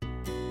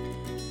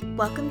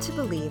Welcome to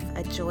Believe,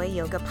 a Joy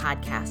Yoga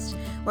podcast,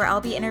 where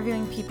I'll be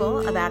interviewing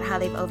people about how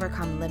they've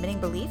overcome limiting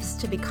beliefs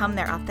to become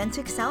their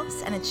authentic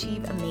selves and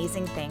achieve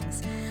amazing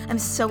things. I'm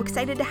so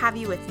excited to have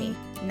you with me.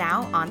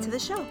 Now, on to the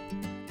show.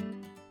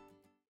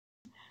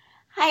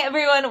 Hi,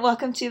 everyone.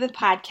 Welcome to the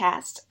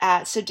podcast.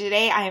 So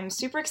today I am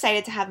super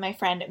excited to have my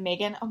friend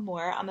Meghan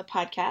Amor on the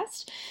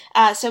podcast.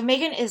 So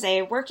Meghan is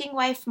a working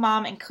wife,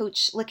 mom, and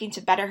coach looking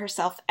to better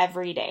herself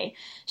every day.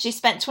 She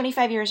spent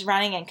 25 years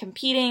running and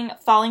competing,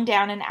 falling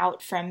down and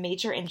out from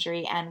major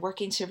injury, and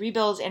working to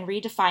rebuild and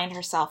redefine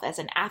herself as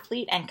an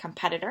athlete and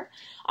competitor,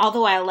 all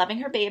the while loving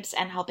her babes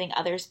and helping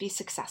others be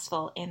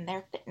successful in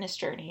their fitness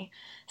journey.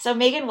 So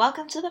Meghan,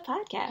 welcome to the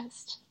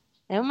podcast.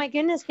 Oh my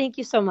goodness, thank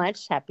you so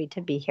much. Happy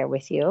to be here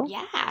with you.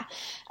 Yeah.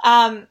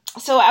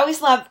 So I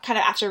always love kind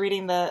of after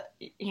reading the,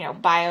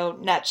 bio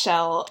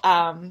nutshell,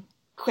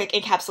 quick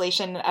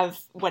encapsulation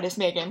of what is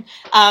Meghan,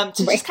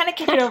 to just kind of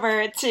kick it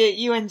over to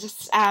you and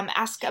just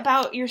ask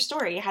about your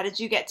story. How did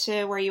you get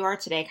to where you are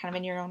today, kind of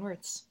in your own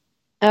words?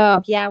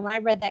 Oh, yeah. When I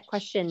read that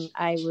question,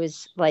 I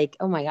was like,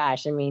 oh my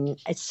gosh. I mean,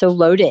 it's so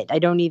loaded. I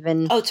don't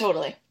even. Oh,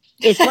 totally.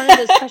 It's one of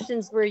those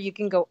questions where you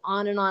can go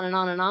on and on and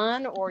on and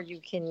on, or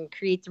you can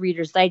create the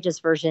Reader's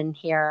Digest version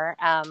here.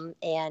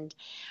 And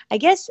I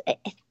guess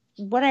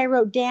what I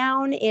wrote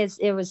down is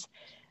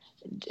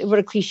what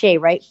a cliche,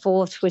 right?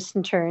 Full of twists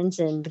and turns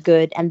and the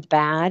good and the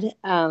bad.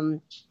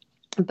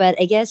 But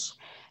I guess,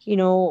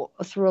 through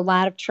a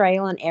lot of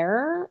trial and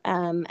error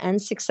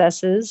and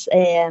successes,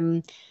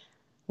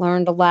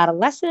 learned a lot of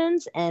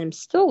lessons and I'm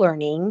still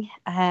learning.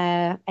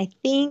 I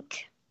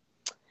think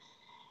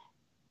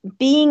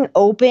being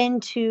open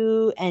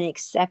to and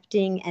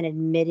accepting and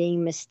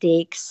admitting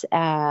mistakes,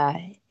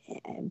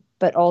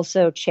 but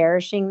also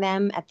cherishing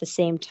them at the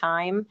same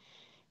time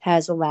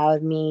has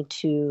allowed me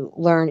to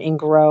learn and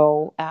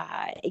grow,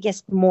 I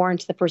guess, more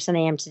into the person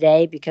I am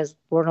today, because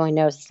Lord only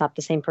knows it's not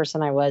the same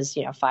person I was,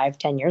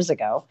 5-10 years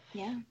ago.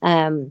 Yeah.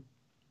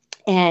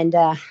 And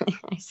I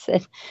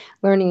said,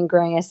 learning and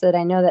growing, I said,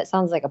 I know that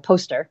sounds like a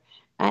poster.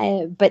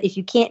 But if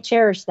you can't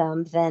cherish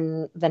them,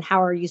 then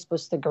how are you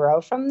supposed to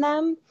grow from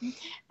them?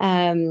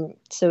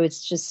 So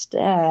it's just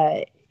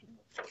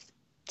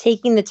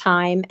taking the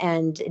time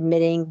and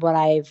admitting what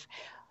I've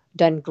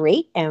done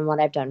great and what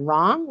I've done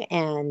wrong,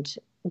 and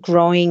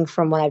growing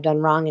from what I've done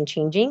wrong and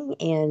changing,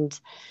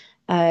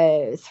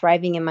 and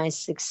thriving in my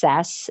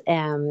success,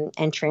 and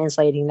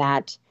translating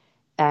that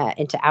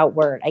into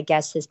outward, I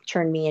guess, has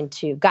gotten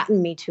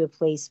me to a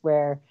place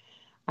where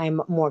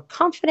I'm more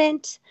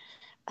confident,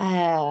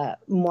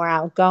 more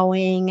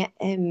outgoing,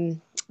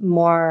 and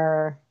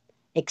more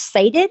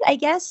excited, I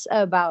guess,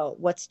 about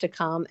what's to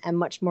come, and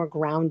much more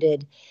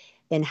grounded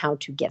in how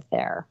to get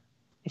there,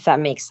 if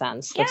that makes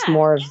sense. Yeah. That's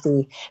more of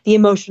the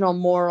emotional,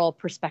 moral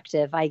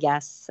perspective, I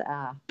guess.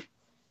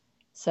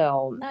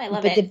 So, I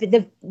love but it.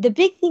 The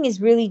big thing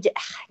is really,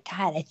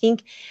 God, I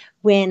think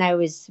when I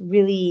was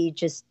really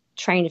just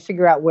trying to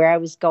figure out where I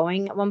was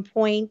going at one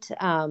point,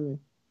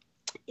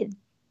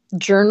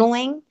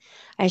 journaling.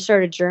 I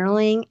started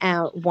journaling.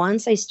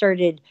 Once I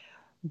started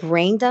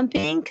brain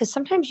dumping, because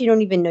sometimes you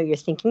don't even know you're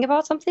thinking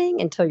about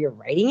something until you're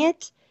writing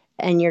it,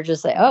 and you're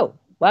just like, oh,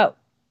 whoa,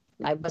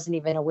 I wasn't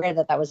even aware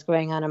that was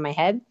going on in my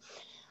head.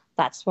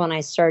 That's when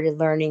I started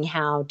learning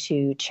how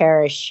to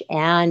cherish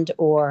and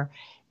or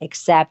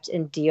accept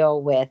and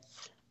deal with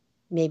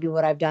maybe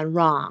what I've done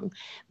wrong,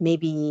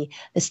 maybe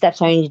the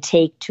steps I need to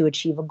take to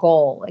achieve a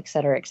goal, et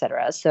cetera, et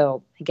cetera.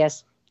 So I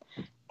guess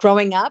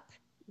growing up,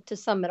 to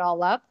sum it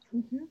all up.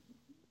 Mm-hmm.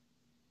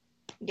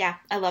 Yeah,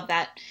 I love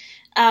that.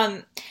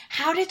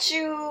 How did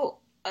you,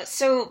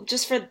 so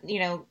just for,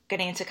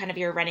 getting into kind of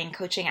your running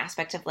coaching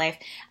aspect of life,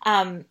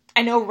 I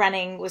know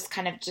running was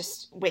kind of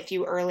just with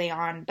you early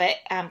on, but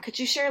could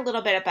you share a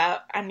little bit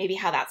about maybe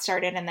how that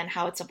started and then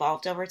how it's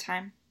evolved over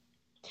time?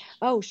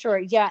 Oh, sure.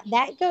 Yeah,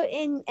 that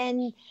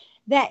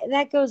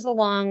goes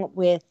along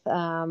with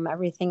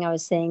everything I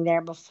was saying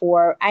there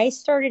before. I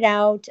started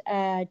out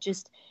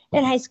just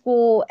in high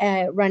school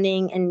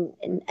running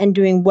and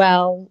doing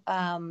well,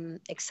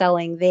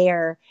 excelling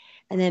there,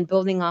 and then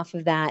building off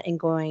of that and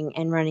going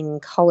and running in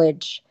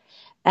college.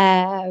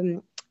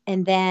 And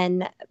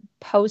then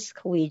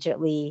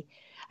post-collegiately,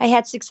 I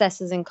had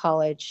successes in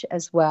college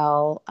as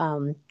well,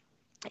 in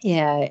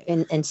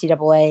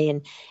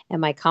NCAA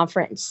and my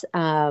conference.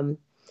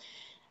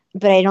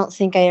 But I don't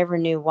think I ever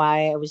knew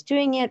why I was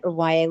doing it or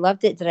why I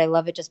loved it. Did I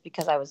love it just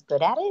because I was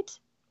good at it?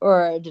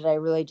 Or did I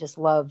really just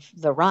love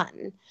the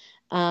run?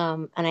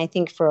 And I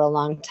think for a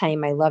long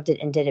time, I loved it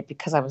and did it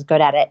because I was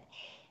good at it.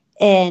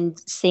 And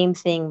same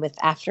thing with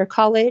after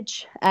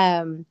college,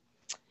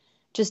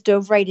 just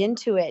dove right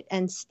into it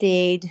and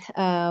stayed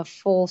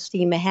full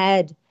steam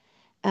ahead.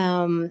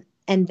 And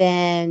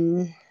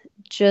then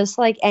just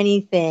like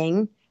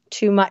anything,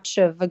 too much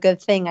of a good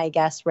thing, I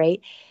guess,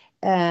 right?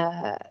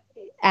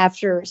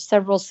 After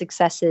several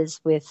successes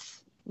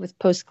with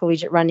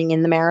post-collegiate running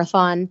in the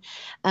marathon,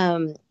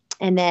 and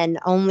then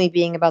only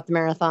being about the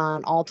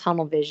marathon, all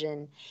tunnel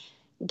vision,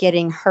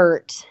 getting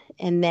hurt,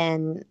 and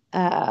then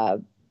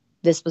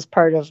this was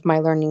part of my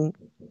learning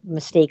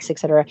mistakes,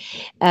 etc.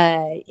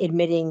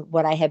 Admitting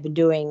what I had been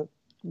doing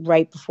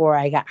right before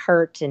I got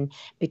hurt and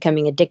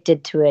becoming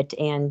addicted to it,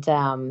 and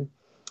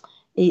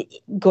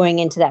going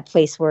into that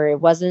place where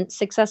it wasn't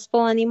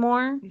successful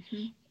anymore.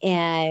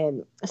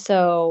 And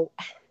so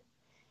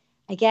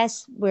I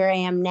guess where I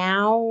am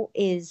now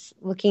is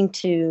looking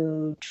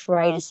to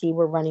try to see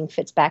where running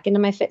fits back into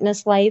my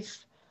fitness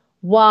life,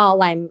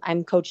 while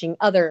I'm coaching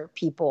other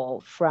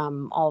people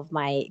from all of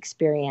my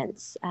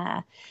experience.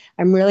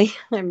 I'm really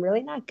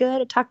not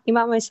good at talking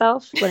about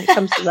myself when it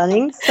comes to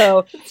running,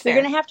 so you're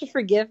gonna have to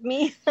forgive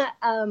me.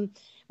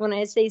 When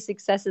I say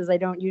successes, I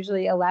don't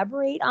usually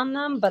elaborate on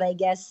them, but I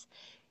guess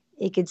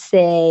you could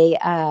say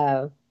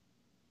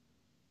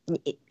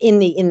in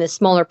the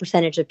smaller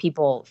percentage of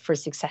people for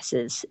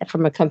successes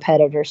from a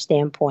competitor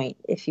standpoint,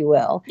 if you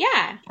will.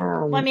 Yeah.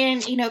 Well, I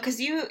mean,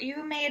 because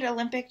you made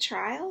Olympic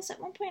trials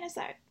at one point, is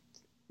that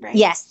right?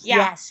 Yes. Yeah.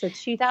 Yes. So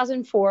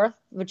 2004,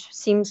 which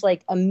seems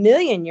like a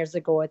million years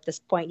ago at this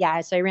point.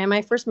 Yeah. So I ran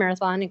my first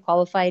marathon and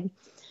qualified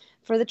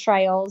for the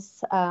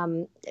trials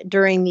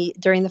during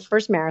the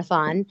first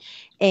marathon,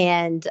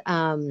 and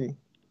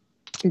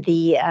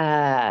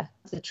the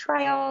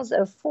trials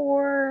of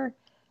 4,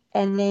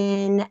 and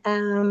then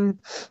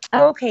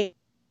okay,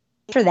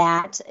 after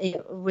that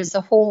it was a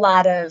whole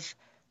lot of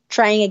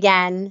trying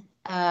again.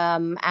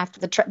 After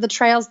the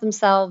trials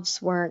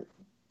themselves weren't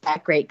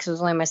that great because it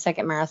was only my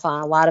second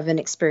marathon. A lot of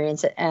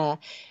inexperience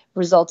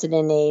resulted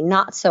in a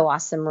not so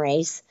awesome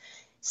race.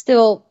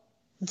 Still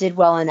did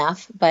well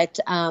enough, but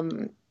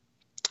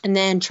and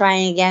then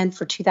trying again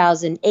for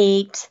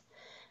 2008,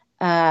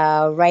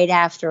 right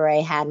after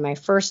I had my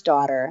first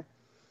daughter,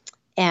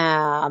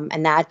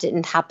 and that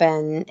didn't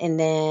happen. And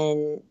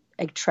then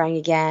trying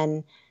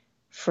again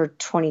for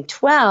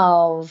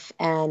 2012,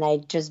 and I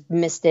just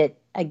missed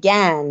it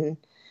again.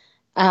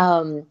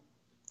 And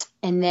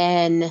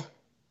then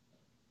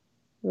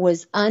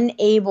was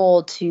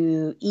unable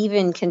to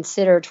even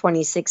consider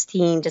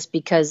 2016 just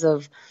because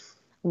of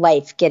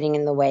life getting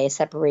in the way,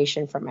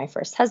 separation from my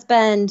first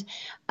husband,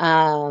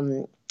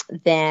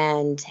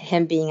 then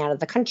him being out of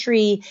the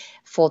country,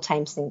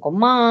 full-time single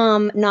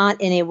mom, not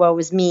in a woe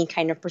is me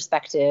kind of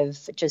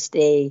perspective, just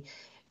a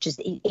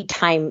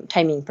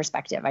timing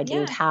perspective. I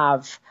didn't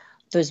have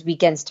those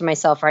weekends to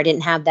myself, or I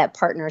didn't have that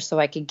partner so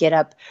I could get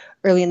up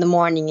early in the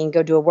morning and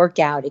go do a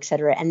workout,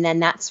 etc. And then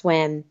that's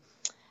when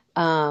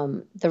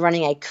the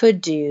running I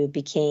could do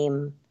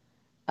became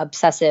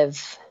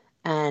obsessive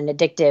and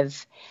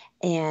addictive.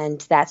 And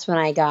that's when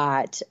I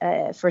got,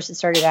 first it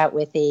started out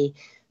with a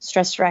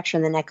stress fracture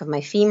in the neck of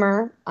my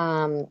femur,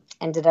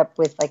 ended up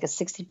with like a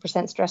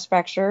 60% stress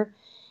fracture,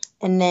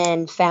 and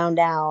then found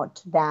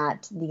out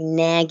that the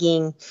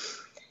nagging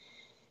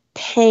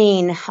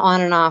pain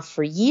on and off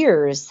for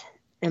years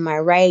in my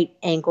right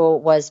ankle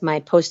was my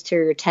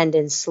posterior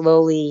tendon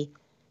slowly,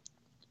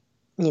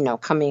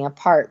 coming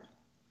apart,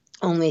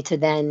 only to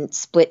then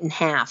split in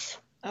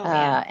half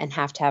and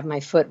have to have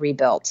my foot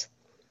rebuilt.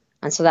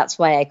 And so that's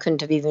why I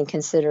couldn't have even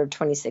considered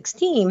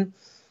 2016.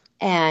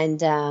 And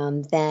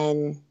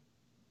then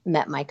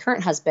met my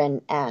current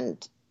husband.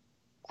 And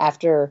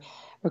after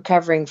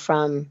recovering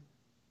from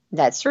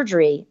that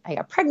surgery, I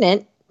got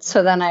pregnant.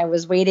 So then I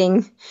was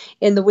waiting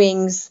in the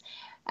wings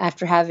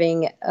after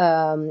having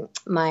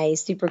my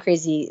super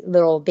crazy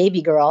little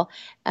baby girl.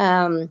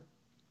 And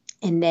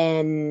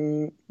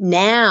then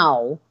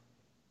now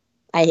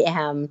I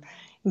am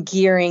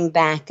gearing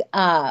back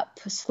up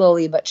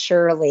slowly but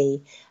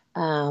surely,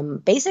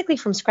 basically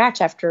from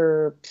scratch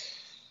after,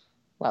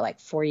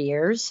 like 4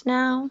 years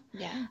now.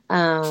 Yeah.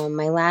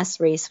 My last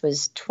race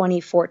was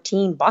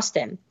 2014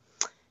 Boston.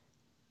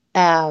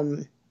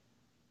 So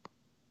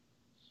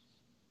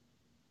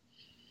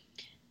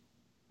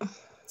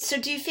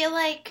do you feel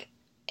like,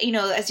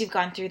 as you've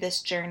gone through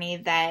this journey,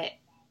 that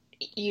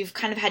you've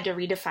kind of had to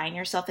redefine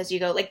yourself as you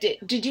go? Like,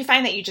 did you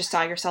find that you just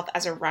saw yourself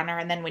as a runner,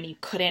 and then when you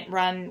couldn't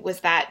run,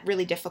 was that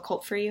really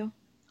difficult for you?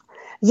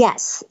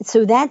 Yes.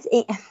 So that's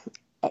it.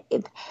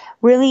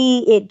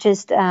 It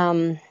just,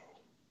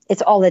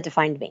 it's all that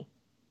defined me.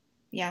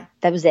 Yeah.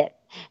 That was it.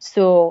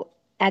 So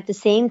at the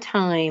same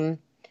time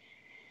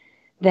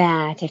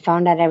that I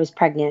found out I was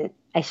pregnant,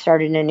 I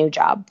started a new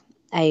job.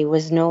 I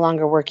was no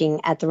longer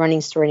working at the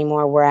running store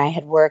anymore, where I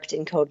had worked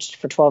and coached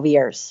for 12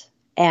 years.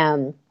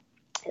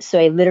 So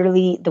I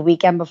literally, the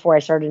weekend before I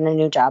started a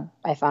new job,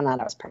 I found out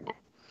I was pregnant.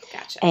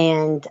 Gotcha.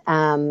 And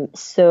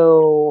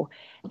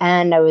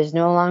and I was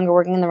no longer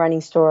working in the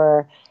running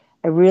store.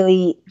 I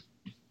really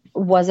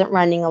wasn't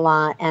running a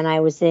lot. And I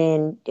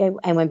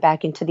went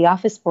back into the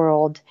office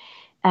world,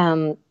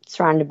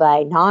 surrounded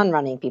by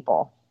non-running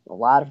people, a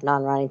lot of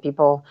non-running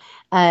people.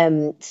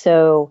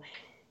 So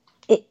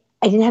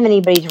I didn't have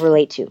anybody to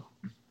relate to.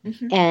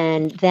 Mm-hmm.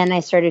 And then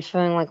I started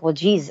feeling like, well,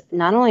 geez,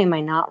 not only am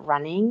I not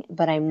running,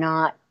 but I'm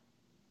not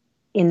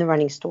in the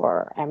running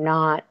store. I'm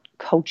not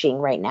coaching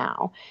right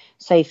now.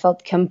 So I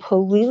felt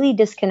completely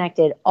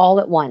disconnected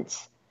all at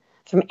once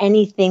from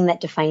anything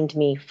that defined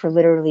me for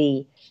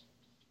literally,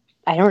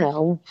 I don't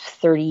know,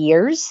 30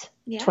 years.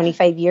 Yeah.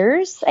 25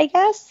 years, I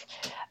guess.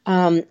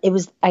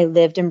 I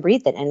lived and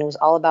breathed it, and it was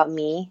all about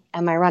me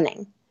and my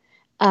running.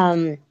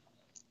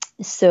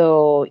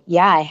 So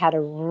yeah, I had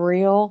a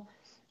real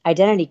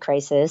identity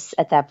crisis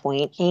at that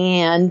point,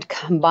 and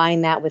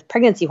combine that with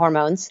pregnancy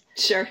hormones.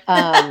 Sure.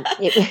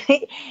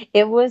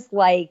 It was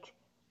like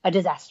a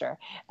disaster.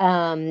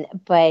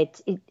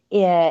 But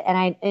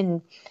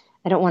and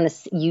I don't want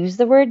to use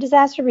the word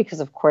disaster because,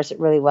 of course, it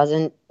really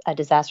wasn't a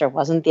disaster. It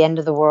wasn't the end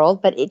of the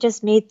world, but it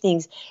just made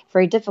things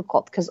very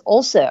difficult because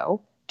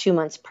also 2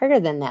 months prior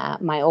than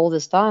that, my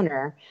oldest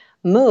daughter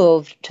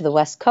moved to the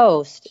West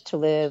Coast to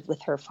live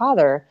with her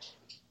father.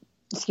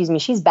 Excuse me,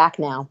 she's back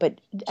now, but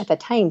at the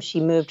time she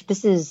moved,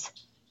 this is,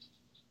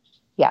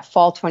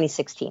 fall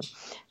 2016,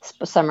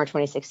 summer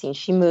 2016.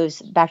 She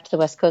moves back to the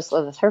West Coast to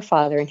live with her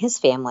father and his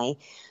family.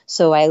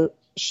 So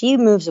she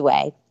moves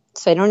away.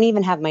 So I don't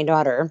even have my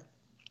daughter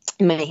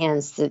in my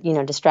hands to,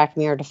 distract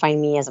me or define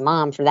me as a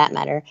mom for that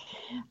matter.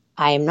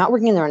 I am not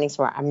working in the running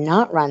store. I'm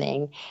not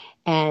running.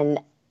 And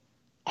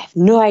I have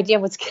no idea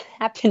what's going to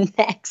happen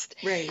next.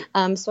 Right.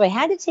 So I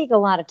had to take a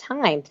lot of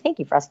time. Thank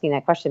you for asking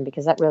that question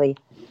because that really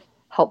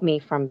helped me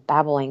from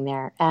babbling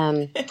there.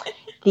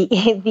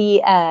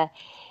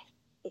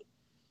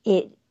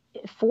 It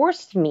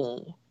forced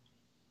me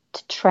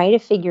to try to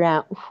figure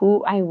out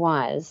who I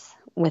was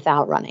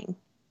without running.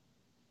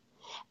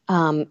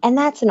 And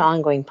that's an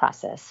ongoing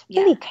process,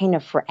 really kind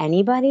of for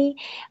anybody.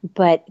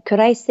 But could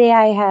I say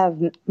I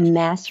have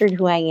mastered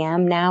who I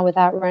am now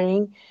without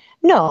running?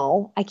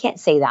 No, I can't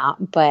say that.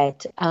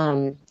 But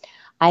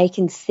I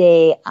can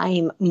say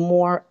I'm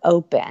more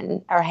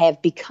open or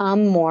have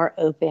become more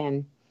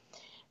open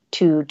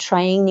to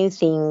trying new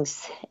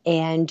things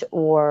and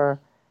or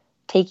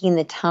taking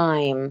the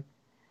time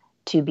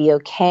to be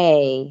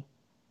okay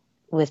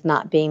with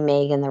not being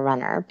Meghan the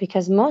runner,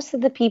 because most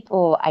of the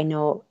people I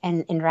know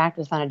and interact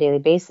with on a daily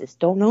basis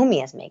don't know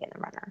me as Meghan the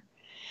runner.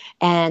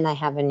 And I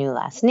have a new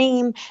last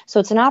name. So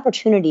it's an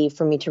opportunity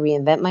for me to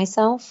reinvent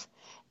myself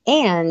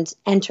and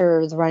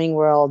enter the running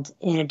world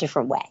in a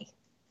different way.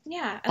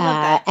 Yeah, I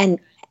love that. And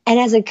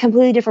as a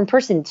completely different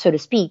person, so to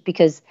speak,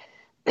 because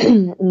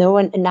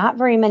not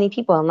very many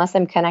people, unless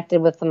I'm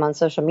connected with them on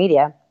social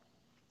media,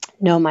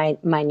 know my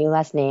new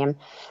last name,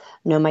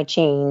 know my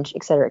change,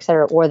 et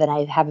cetera, or that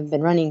I haven't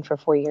been running for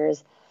 4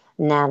 years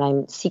and that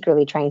I'm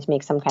secretly trying to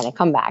make some kind of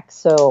comeback.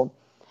 So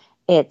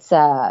it's,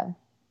 and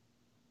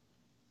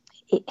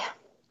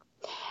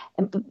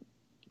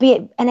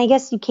I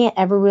guess you can't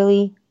ever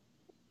really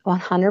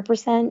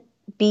 100%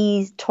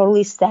 be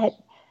totally set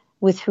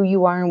with who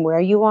you are and where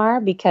you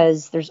are,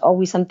 because there's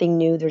always something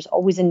new. There's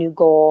always a new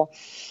goal.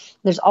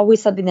 There's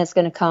always something that's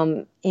going to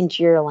come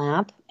into your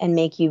lap and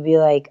make you be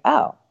like,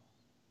 oh,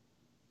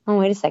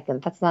 wait a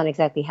second. That's not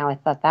exactly how I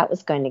thought that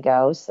was going to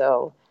go.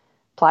 So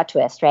plot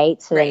twist, right?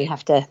 So then you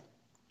have to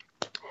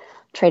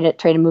try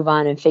to move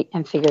on and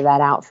figure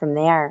that out from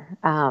there.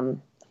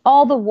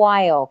 All the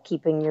while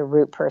keeping your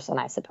root person,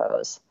 I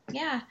suppose.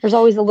 Yeah. There's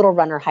always a little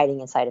runner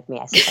hiding inside of me,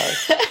 I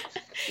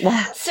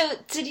suppose. So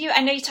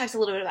I know you talked a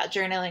little bit about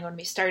journaling when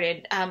we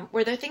started.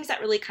 Were there things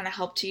that really kind of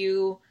helped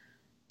you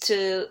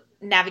to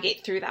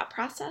navigate through that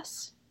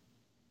process?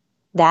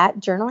 That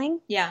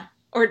journaling? Yeah.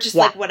 Or just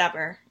like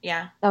whatever.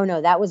 Yeah. Oh,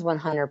 no, that was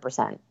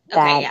 100%.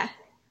 Okay, yeah.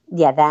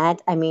 Yeah,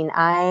 that, I mean,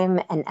 I'm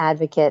an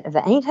advocate of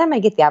that. Anytime I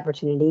get the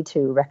opportunity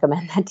to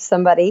recommend that to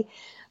somebody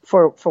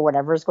for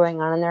whatever's going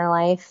on in their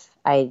life,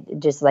 I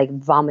just like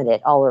vomit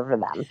it all over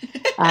them.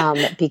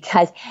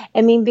 Because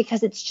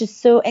it's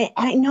just so, and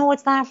I know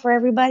it's not for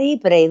everybody,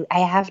 but I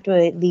have to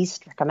at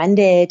least recommend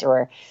it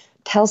or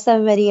tell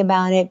somebody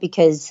about it,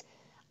 because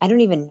I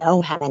don't even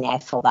know how many I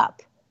filled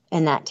up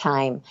in that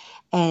time.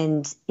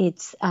 And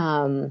it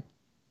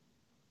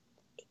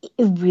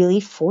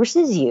really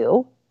forces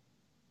you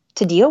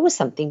to deal with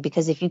something,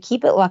 because if you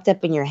keep it locked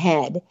up in your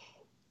head,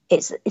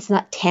 it's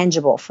not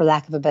tangible, for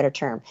lack of a better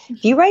term.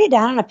 If you write it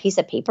down on a piece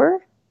of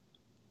paper,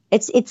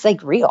 it's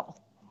like real.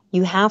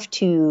 You have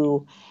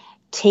to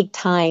take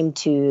time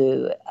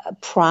to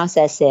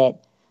process it,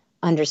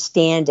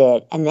 understand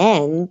it, and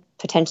then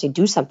potentially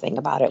do something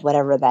about it,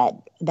 whatever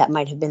that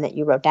might have been that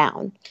you wrote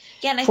down.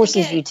 Yeah, and I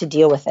forces think you to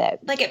deal with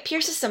it. Like it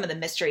pierces some of the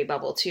mystery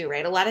bubble too,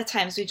 right? A lot of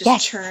times we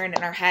just churn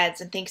in our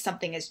heads and think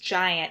something is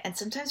giant, and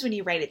sometimes when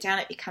you write it down,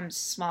 it becomes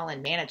small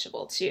and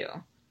manageable too.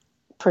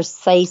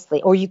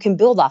 Precisely. Or you can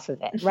build off of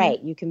it, right?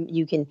 You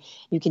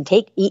can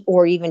take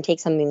or even take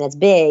something that's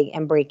big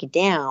and break it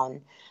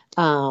down.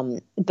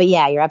 But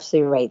yeah, you're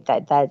absolutely right.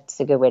 That's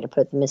a good way to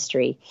put the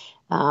mystery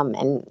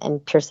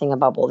and piercing a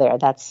bubble there.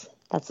 That's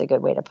a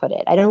good way to put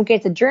it. I don't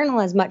get to journal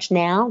as much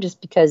now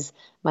just because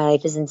my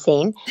life is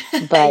insane,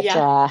 but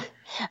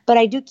but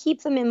I do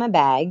keep them in my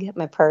bag,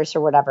 my purse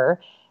or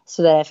whatever,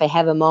 so that if I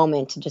have a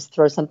moment to just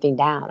throw something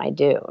down, I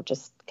do,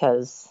 just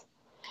because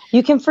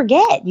you can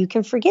forget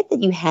that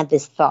you had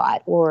this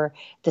thought or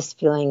this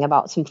feeling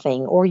about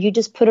something, or you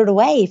just put it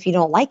away if you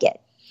don't like it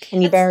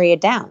and you bury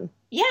it down.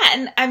 Yeah.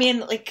 And I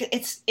mean, like I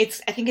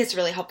think it's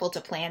really helpful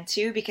to plan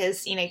too,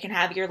 because, you can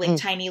have your like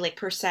tiny, like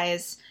purse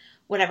size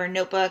whatever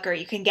notebook, or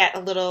you can get a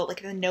little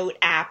like a note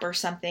app or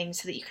something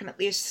so that you can at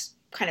least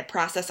kind of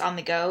process on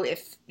the go.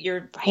 If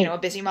you're, Right. a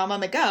busy mom on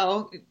the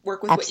go,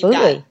 work with what you've got.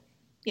 Absolutely.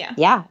 Yeah.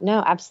 Yeah,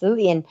 no,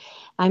 absolutely. And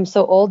I'm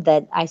so old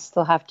that I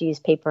still have to use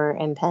paper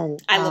and pen.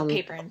 I love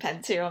paper and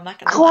pen too. I'm not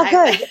going to Oh, lie.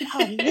 good.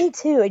 Oh, me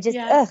too. It just,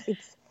 Yeah.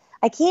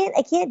 I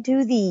can't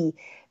do the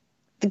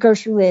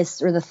grocery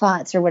list or the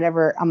thoughts or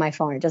whatever on my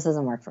phone. It just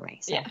doesn't work for me.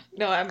 So. Yeah.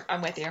 No,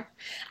 I'm with you.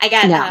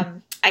 Yeah.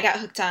 I got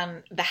hooked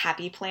on the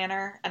Happy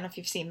Planner. I don't know if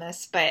you've seen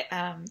this, but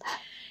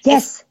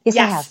Yes, I yes,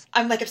 have.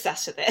 I'm like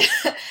obsessed with it.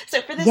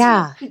 So for those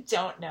Yeah. of you who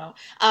don't know,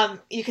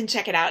 you can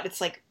check it out.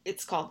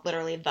 It's called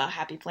literally the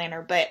Happy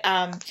Planner, but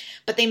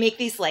they make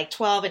these like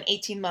 12 and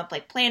 18-month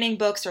like planning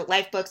books or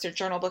life books or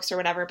journal books or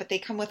whatever, but they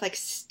come with like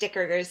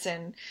stickers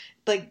and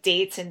like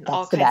dates and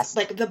all That's the kinds. best.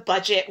 Like the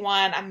budget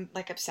one, I'm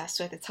like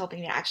obsessed with. It's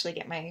helping me actually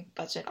get my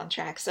budget on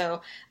track.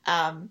 So,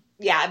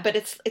 yeah, but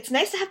it's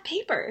nice to have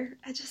paper.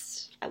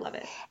 I love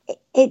it.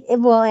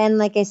 Well, and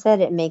like I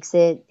said, it makes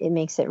it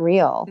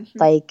real. Mm-hmm.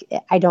 Like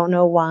I don't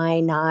know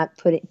why not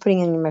putting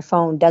it in my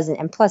phone doesn't.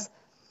 And plus,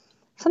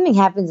 if something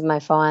happens in my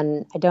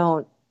phone, I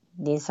don't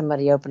need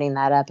somebody opening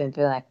that up and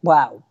be like,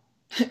 "Wow,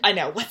 I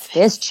know what's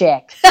this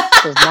chick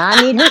does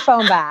not need her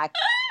phone back.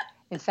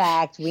 In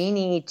fact, we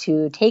need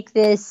to take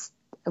this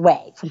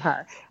away from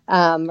her."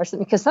 Or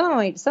something, because some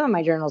of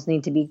my journals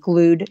need to be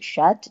glued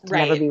shut to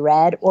never be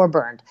read or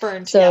burned.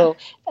 So,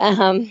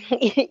 but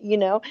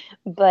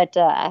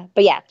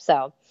yeah.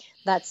 So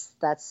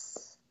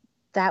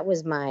that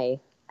was my,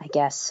 I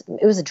guess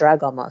it was a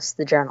drug almost,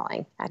 the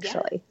journaling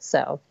actually. Yeah.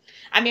 So,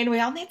 I mean, we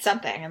all need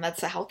something, and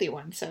that's a healthy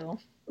one. So,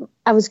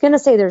 I was going to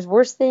say there's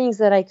worse things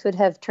that I could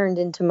have turned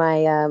into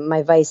my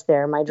my vice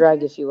there, my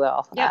drug, if you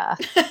will. Yeah.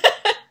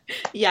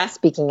 Yeah.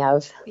 Speaking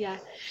of. Yeah.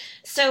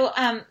 So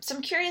I'm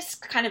curious,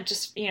 kind of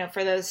just,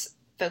 for those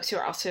folks who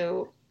are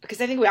also, because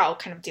I think we all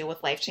kind of deal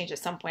with life change at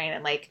some point,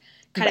 and like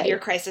kind of your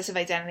crisis of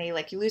identity,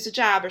 like you lose a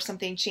job or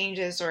something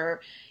changes, or,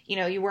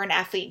 you were an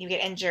athlete and you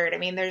get injured. I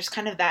mean, there's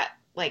kind of that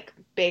like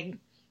big,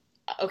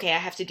 okay, I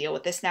have to deal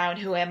with this now. And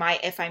who am I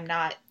if I'm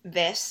not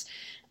this?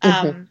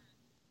 Mm-hmm.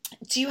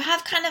 Do you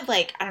have kind of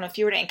like, I don't know, if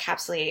you were to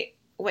encapsulate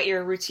what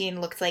your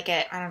routine looked like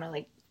at, I don't know,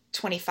 like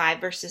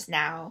 25 versus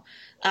now,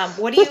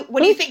 what do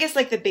you think is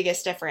like the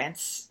biggest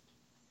difference?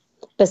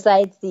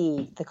 Besides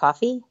the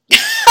coffee?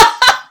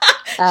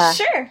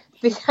 Sure.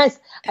 Because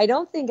I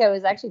don't think I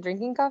was actually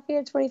drinking coffee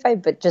at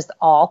 25, but just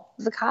all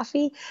the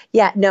coffee.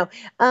 Yeah, no.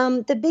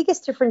 The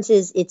biggest difference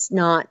is it's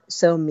not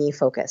so me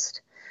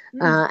focused.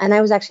 And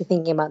I was actually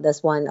thinking about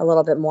this one a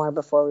little bit more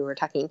before we were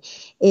talking.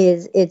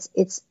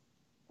 It's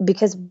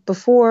because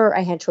before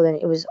I had children,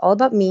 it was all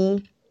about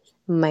me,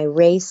 my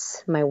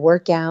race, my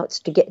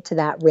workouts to get to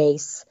that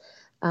race,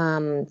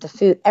 the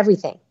food,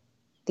 everything.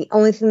 The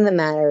only thing that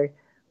mattered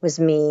was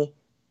me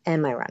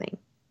and my running.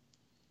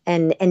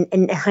 And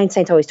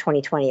hindsight's always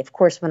 20/20. Of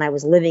course, when I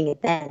was living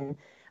it then,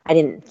 I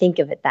didn't think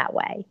of it that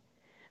way.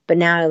 But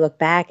now I look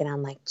back and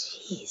I'm like,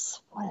 geez,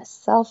 what a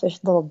selfish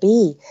little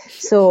bee.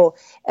 So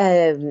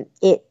I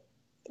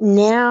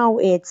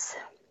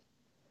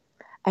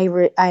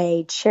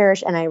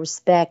cherish and I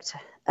respect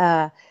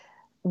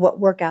what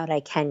workout I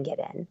can get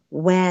in,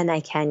 when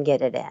I can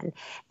get it in.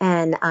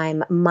 And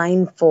I'm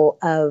mindful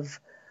of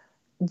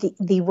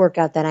the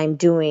workout that I'm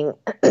doing,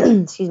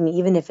 excuse me,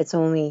 even if it's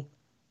only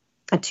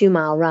a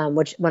 2-mile run,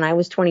 which when I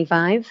was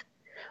 25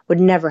 would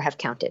never have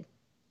counted.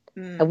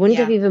 I wouldn't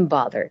have even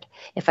bothered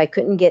if I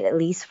couldn't get at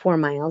least 4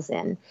 miles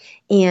in.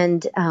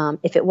 And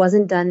if it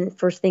wasn't done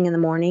first thing in the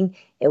morning,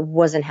 it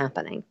wasn't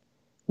happening.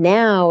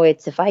 Now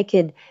it's if I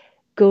could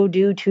go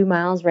do 2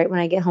 miles right when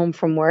I get home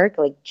from work,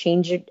 like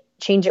change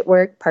at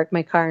work, park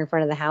my car in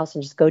front of the house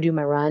and just go do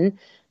my run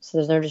so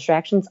there's no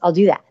distractions, I'll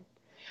do that.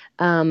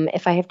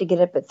 If I have to get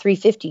up at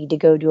 3:50 to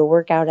go do a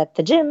workout at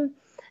the gym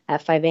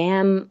at 5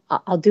 a.m.,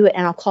 I'll do it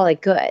and I'll call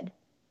it good.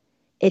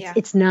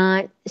 It's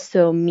not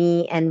so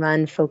me and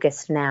run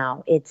focused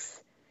now. It's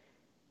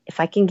if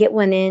I can get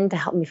one in to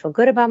help me feel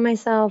good about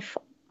myself,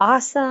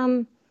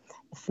 awesome.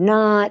 If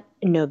not,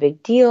 no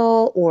big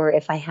deal. Or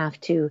if I have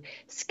to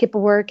skip a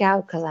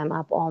workout because I'm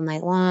up all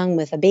night long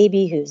with a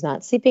baby who's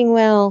not sleeping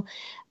well.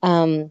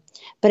 But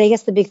I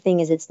guess the big thing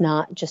is it's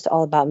not just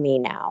all about me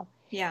now.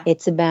 Yeah.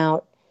 It's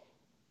about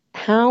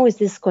how is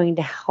this going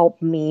to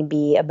help me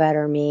be a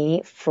better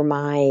me for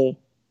my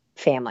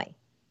family?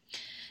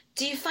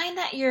 Do you find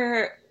that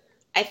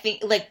I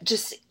think, like,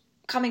 just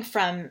coming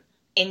from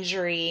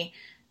injury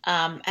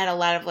and a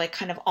lot of, like,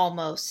 kind of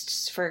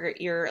almosts for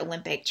your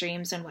Olympic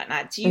dreams and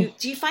whatnot, do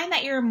you find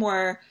that you're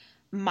more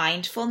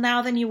mindful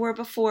now than you were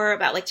before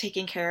about, like,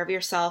 taking care of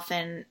yourself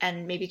and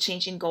maybe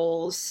changing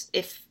goals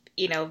if,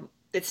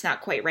 it's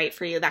not quite right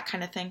for you, that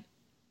kind of thing?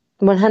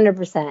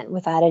 100%,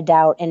 without a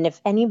doubt. And if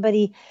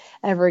anybody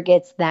ever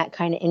gets that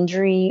kind of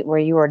injury where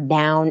you are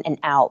down and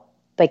out,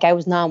 like I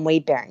was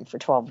non-weight bearing for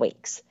 12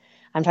 weeks.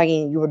 I'm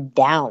talking you were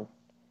down.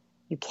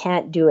 You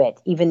can't do it,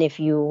 even if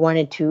you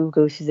wanted to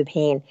go through the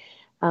pain.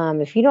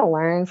 If you don't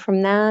learn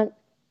from that,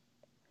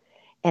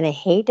 and I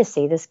hate to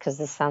say this because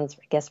this sounds,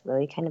 I guess,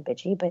 really kind of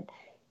bitchy, but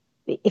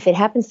if it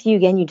happens to you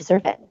again, you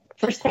deserve it.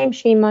 First time,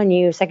 shame on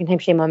you. Second time,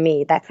 shame on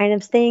me. That kind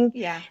of thing.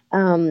 Yeah.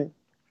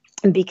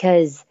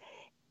 Because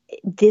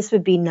this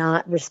would be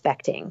not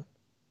respecting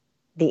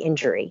the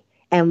injury.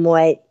 And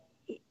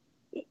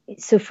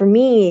so for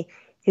me,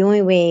 the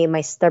only way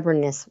my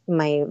stubbornness,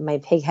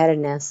 my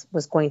pig-headedness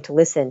was going to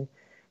listen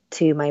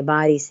to my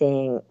body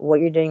saying, what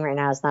you're doing right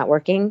now is not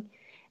working.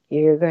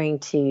 You're going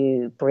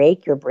to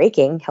break. You're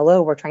breaking.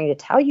 Hello, we're trying to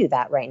tell you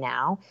that right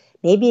now.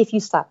 Maybe if you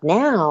stop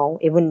now,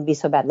 it wouldn't be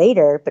so bad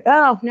later. But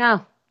oh,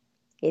 no,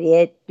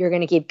 idiot, you're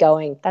going to keep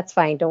going. That's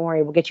fine. Don't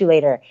worry. We'll get you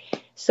later.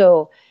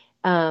 So,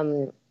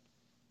 and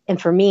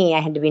for me, I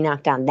had to be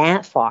knocked down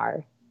that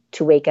far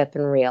to wake up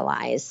and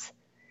realize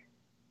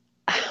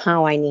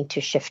how I need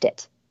to shift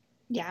it.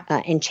 Yeah.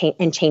 And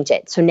change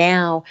it. So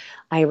now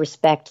I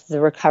respect the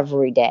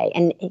recovery day.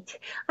 And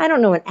I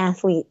don't know an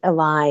athlete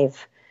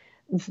alive.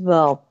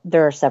 Well,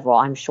 there are several,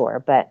 I'm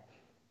sure, but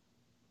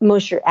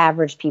most your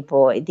average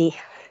people, they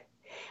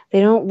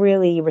don't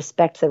really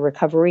respect the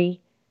recovery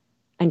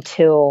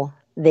until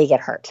they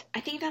get hurt.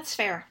 I think that's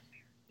fair.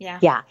 Yeah.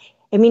 Yeah.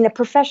 I mean, a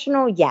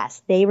professional,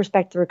 yes, they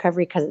respect the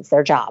recovery because it's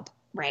their job.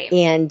 Right.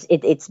 And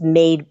it's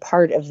made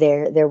part of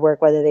their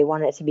work, whether they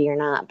want it to be or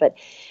not. But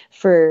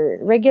for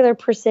a regular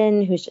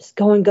person who's just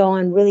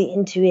going, really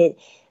into it,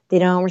 they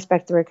don't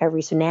respect the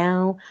recovery. So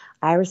now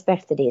I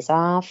respect the days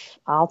off.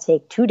 I'll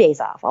take 2 days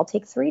off. I'll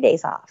take 3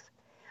 days off.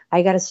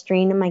 I got a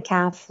strain in my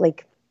calf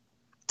like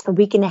a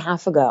week and a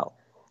half ago.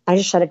 I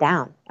just shut it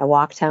down. I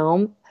walked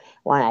home.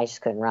 Well, I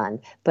just couldn't run.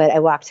 But I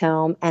walked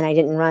home and I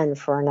didn't run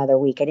for another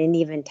week. I didn't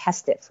even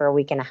test it for a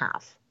week and a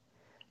half.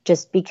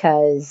 Just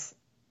because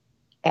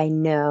I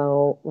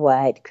know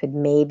what could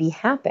maybe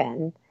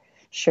happen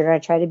should I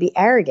try to be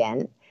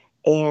arrogant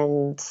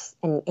and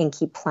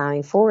keep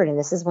plowing forward. And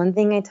this is one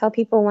thing I tell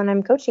people when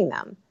I'm coaching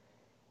them.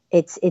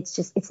 It's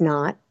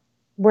not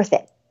worth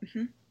it.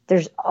 Mm-hmm.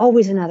 There's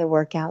always another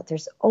workout.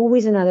 There's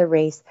always another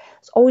race.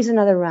 There's always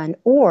another run.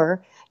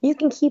 Or you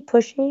can keep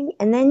pushing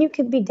and then you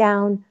could be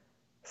down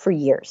for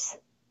years.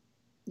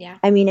 Yeah.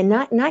 I mean, and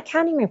not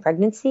counting my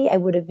pregnancy, I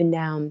would have been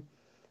down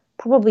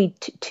probably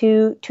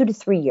 2 to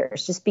 3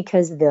 years, just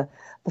because of the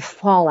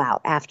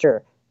fallout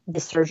after the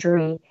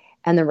surgery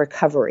and the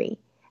recovery.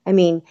 I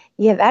mean,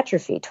 you have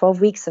atrophy, 12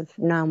 weeks of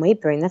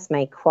non-weight bearing. That's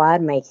my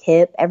quad, my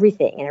hip,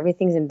 everything, and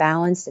everything's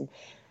imbalanced. And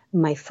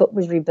my foot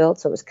was rebuilt,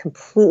 so it was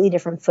completely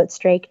different foot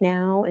strike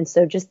now. And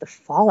so just the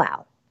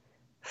fallout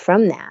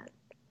from that.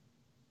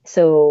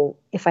 So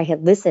if I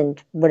had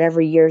listened, whatever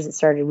years it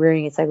started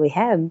rearing its ugly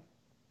head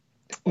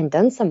and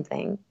done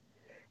something,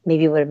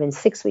 maybe it would have been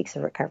 6 weeks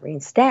of recovery.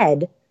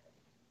 Instead,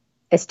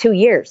 it's 2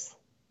 years.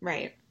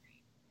 Right.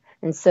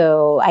 And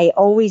so I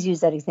always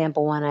use that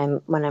example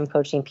when I'm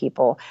coaching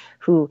people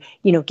who,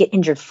 get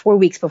injured 4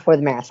 weeks before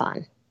the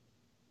marathon.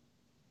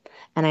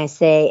 And I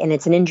say, and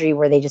it's an injury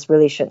where they just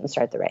really shouldn't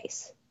start the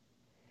race.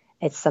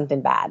 It's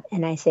something bad.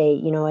 And I say,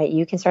 you know what,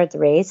 you can start the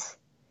race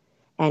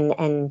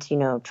and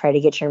try to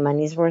get your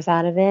money's worth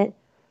out of it.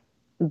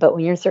 But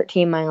when you're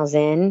 13 miles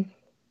in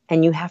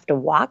and you have to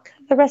walk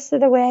the rest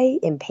of the way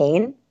in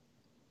pain,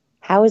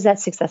 how is that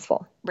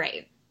successful?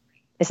 Right.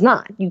 It's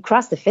not. You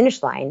cross the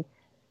finish line,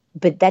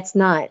 but that's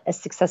not a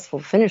successful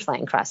finish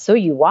line cross. So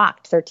you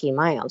walked 13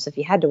 miles. If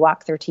you had to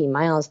walk 13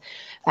 miles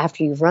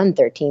after you've run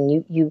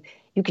 13, you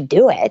could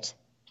do it.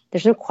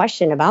 There's no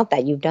question about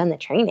that. You've done the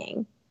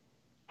training.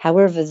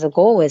 However, the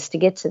goal is to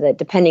get to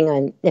depending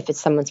on if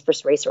it's someone's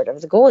first race or whatever,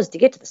 the goal is to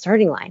get to the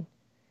starting line.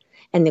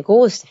 And the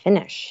goal is to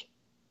finish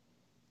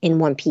in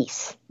one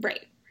piece.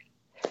 Right.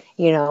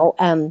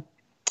 And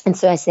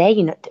so I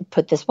say,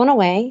 put this one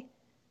away,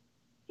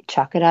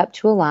 chalk it up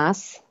to a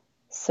loss.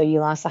 So you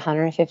lost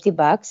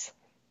 $150.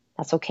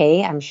 That's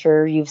okay. I'm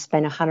sure you've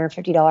spent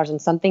 $150 on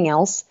something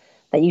else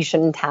that you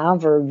shouldn't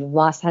have, or you've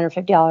lost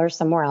 $150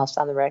 somewhere else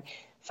on the road.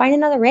 Find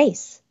another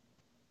race.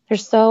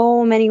 There's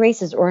so many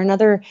races,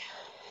 or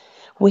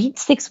wait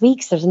 6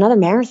 weeks. There's another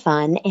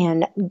marathon,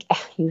 and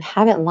you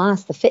haven't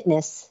lost the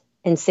fitness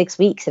in 6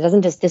 weeks. It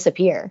doesn't just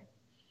disappear.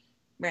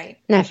 Right.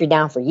 Now, if you're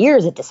down for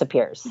years, it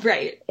disappears.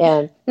 Right.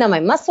 And now my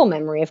muscle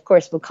memory, of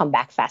course, will come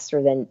back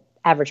faster than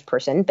average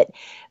person.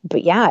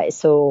 But yeah,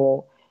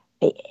 so,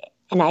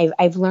 and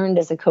I've learned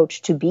as a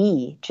coach to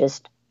be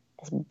just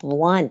as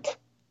blunt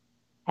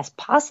as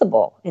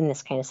possible in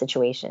this kind of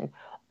situation,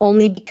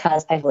 only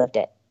because I've lived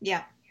it.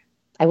 Yeah.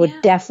 I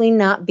would definitely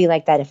not be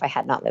like that if I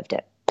had not lived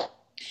it.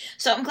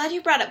 So I'm glad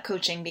you brought up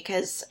coaching,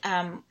 because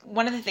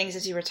one of the things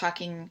as you were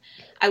talking,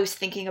 I was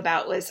thinking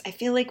about was, I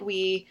feel like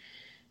maybe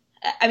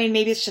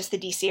it's just the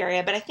DC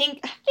area, but I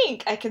think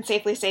I can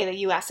safely say the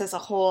U.S. as a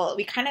whole,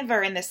 we kind of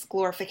are in this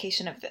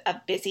glorification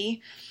of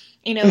busy.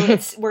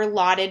 We're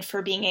lauded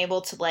for being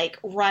able to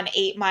run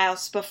 8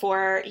 miles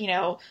before,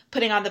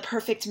 putting on the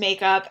perfect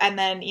makeup, and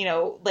then,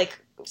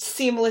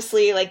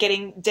 seamlessly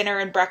getting dinner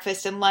and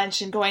breakfast and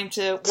lunch and going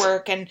to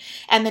work and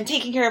then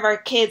taking care of our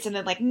kids, and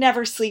then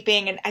never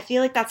sleeping. And I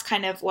feel like that's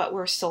kind of what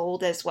we're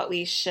sold as what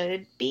we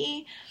should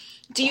be.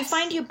 Do you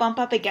find you bump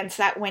up against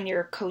that when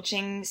you're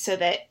coaching, so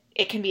that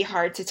it can be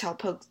hard to tell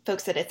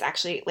folks that it's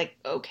actually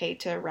okay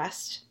to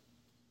rest?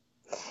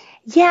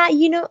 Yeah,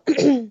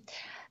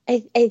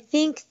 I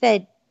think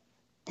that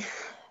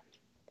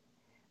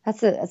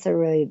that's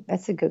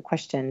a good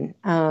question.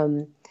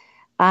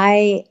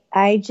 I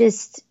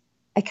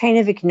kind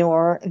of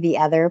ignore the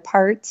other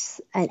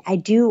parts, and I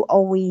do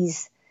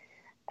always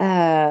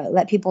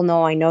let people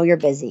know I know you're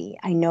busy.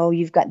 I know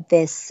you've got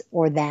this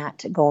or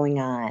that going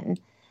on,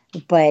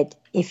 but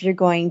if you're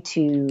going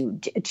to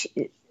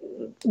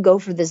go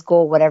for this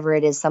goal, whatever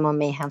it is someone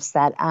may have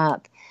set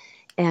up,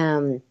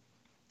 um,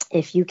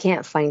 if you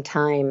can't find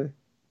time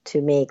to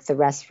make the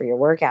rest for your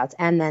workouts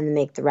and then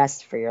make the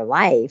rest for your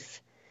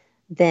life,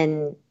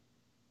 then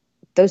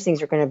those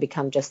things are going to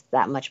become just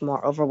that much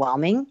more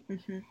overwhelming.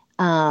 Mm-hmm.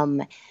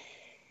 Um,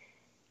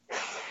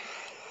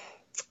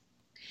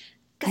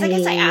 Because I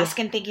guess I ask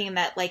in thinking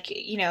that, like,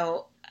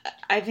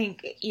 I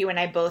think you and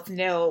I both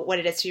know what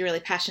it is to be really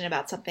passionate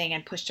about something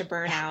and push to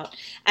burnout,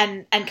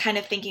 and kind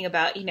of thinking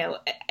about,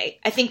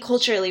 I think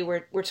culturally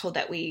we're told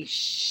that we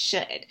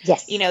should,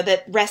 yes,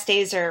 that rest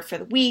days are for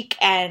the weak,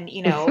 and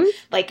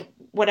like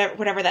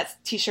whatever that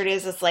T-shirt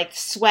is like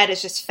sweat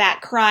is just fat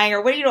crying, or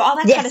all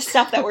that kind of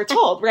stuff that we're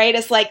told, right?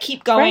 It's like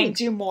keep going, right.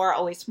 Do more,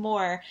 always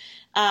more.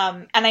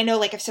 And I know,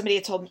 like, if somebody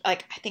had told me,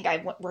 like, I think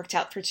I worked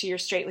out for 2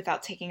 years straight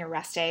without taking a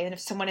rest day. And if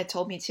someone had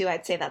told me to,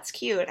 I'd say that's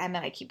cute. And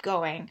then I keep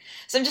going.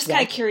 So I'm just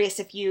kind of curious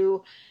if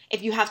you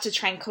have to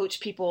try and coach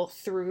people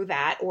through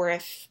that, or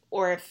if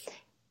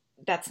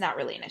that's not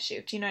really an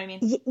issue. Do you know what I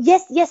mean?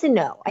 Yes and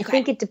no. I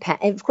think it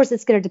depends. Of course,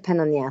 it's going to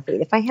depend on the athlete.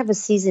 If I have a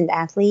seasoned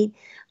athlete,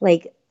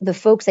 like the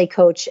folks I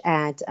coach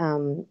at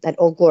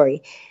Old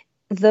Glory,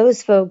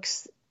 those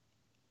folks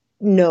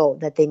know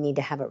that they need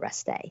to have a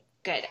rest day.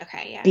 Good.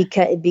 Okay.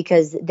 Yeah.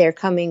 Because they're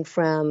coming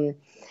from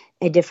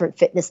a different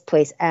fitness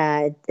place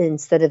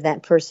instead of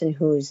that person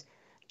who's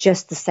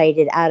just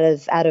decided out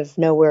of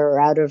nowhere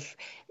or out of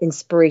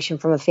inspiration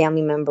from a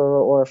family member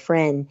or a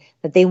friend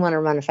that they want to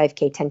run a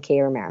 5K, 10K,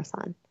 or a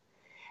marathon.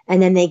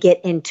 And then they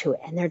get into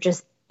it and they're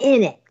just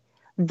in it.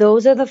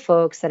 Those are the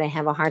folks that I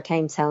have a hard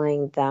time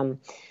telling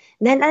them.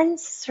 Not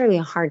necessarily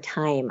a hard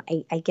time.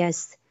 I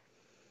guess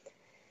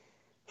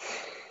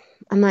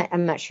I'm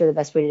not sure the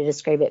best way to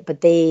describe it, but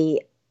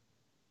they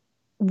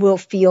will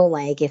feel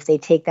like if they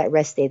take that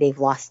rest day, they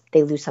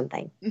lose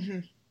something.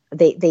 Mm-hmm.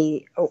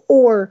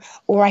 Or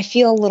I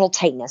feel a little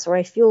tightness, or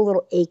I feel a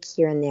little ache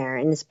here and there,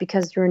 and it's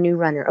because you're a new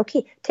runner.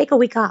 Okay, take a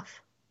week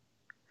off.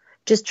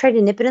 Just try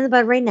to nip it in the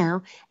bud right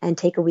now and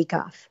take a week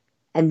off.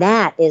 And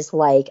that is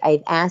like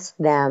I've asked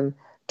them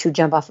to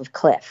jump off a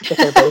cliff with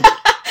their baby.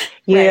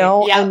 You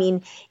know, yep. I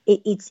mean,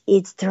 it's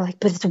they're like,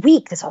 but it's a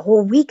week. It's a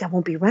whole week. I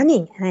won't be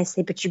running. And I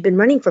say, but you've been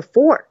running for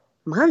 4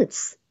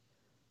 months.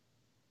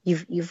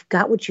 You've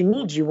got what you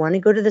need. You want to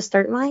go to the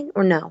start line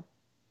or no?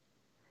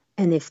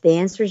 And if the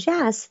answer is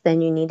yes, then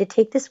you need to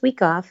take this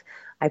week off.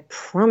 I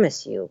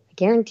promise you, I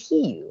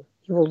guarantee you,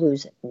 you will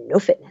lose no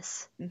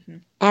fitness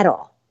at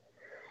all.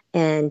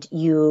 And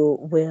you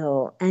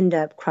will end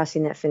up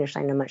crossing that finish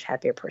line a much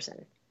happier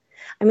person.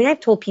 I mean,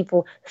 I've told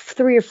people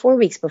 3 or 4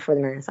 weeks before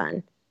the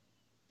marathon,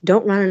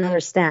 don't run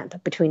another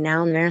step between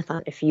now and the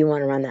marathon if you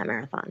want to run that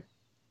marathon.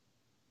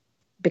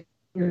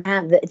 You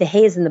have the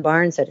hay is in the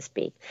barn, so to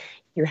speak.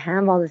 You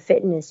have all the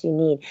fitness you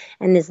need.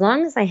 And as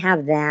long as I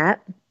have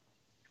that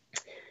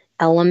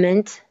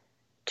element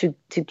to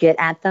get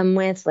at them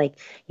with, like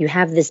you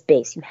have this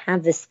base, you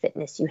have this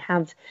fitness, you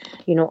have,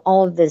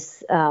 all of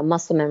this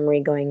muscle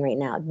memory going right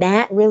now.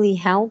 That really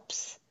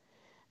helps.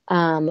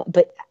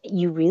 But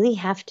you really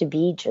have to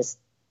be just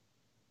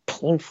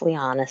painfully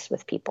honest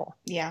with people.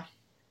 Yeah.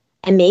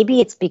 And maybe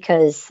it's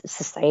because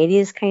society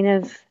is kind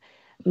of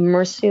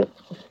mercy.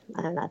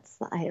 I don't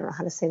know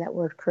how to say that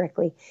word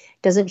correctly.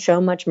 Doesn't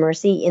show much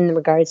mercy in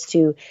regards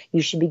to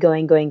you should be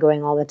going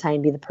all the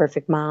time, be the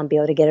perfect mom, be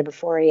able to get up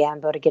before a.m.,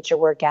 be able to get your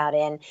workout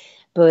in,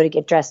 be able to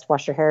get dressed,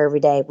 wash your hair every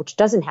day, which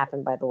doesn't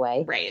happen, by the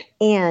way. Right.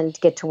 And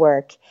get to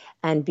work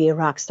and be a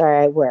rock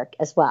star at work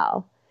as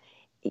well.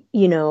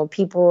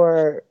 People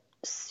are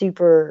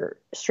super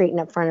straight and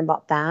upfront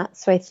about that.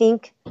 So I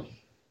think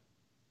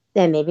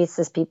then maybe it's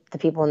just the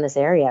people in this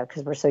area,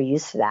 because we're so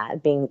used to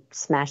that, being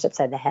smashed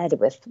upside the head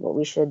with what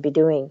we should be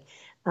doing.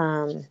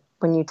 When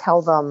you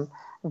tell them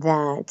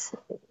that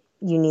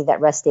you need that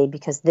rest day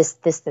because this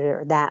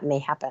or that may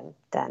happen,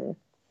 then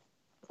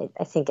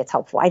I think it's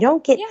helpful. I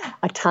don't get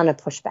a ton of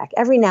pushback.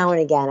 Every now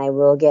and again, I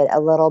will get a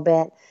little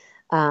bit,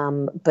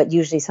 but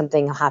usually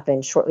something will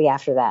happen shortly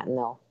after that, and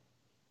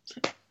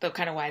they'll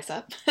kind of wise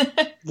up.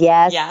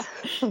 Yes.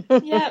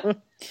 Yeah.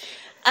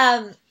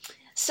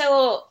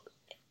 So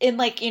in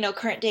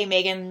current day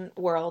Meghan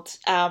world,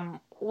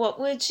 what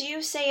would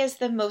you say is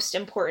the most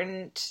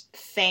important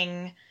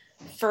thing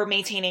for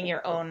maintaining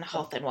your own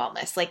health and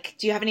wellness? Like,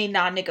 do you have any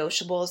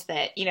non-negotiables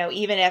that,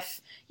 even if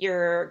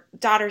your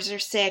daughters are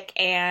sick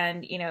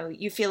and,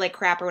 you feel like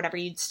crap or whatever,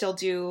 you'd still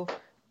do,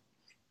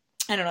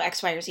 I don't know,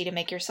 X, Y, or Z to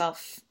make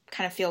yourself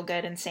kind of feel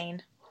good and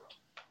sane?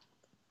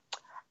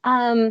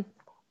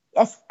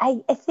 Yes,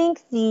 I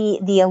think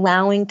the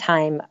allowing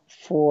time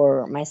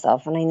for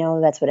myself, and I know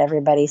that's what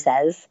everybody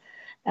says,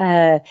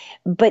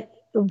 but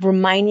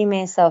reminding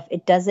myself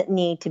it doesn't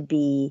need to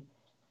be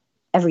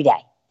every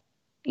day.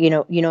 You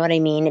know what I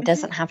mean? It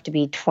doesn't have to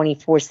be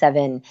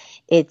 24/7.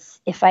 It's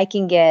if I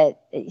can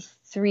get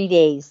 3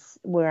 days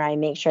where I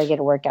make sure I get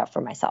a workout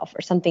for myself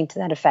or something to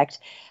that effect.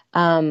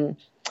 Um,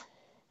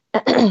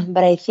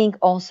 but I think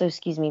also,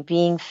 excuse me,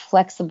 being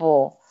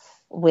flexible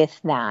with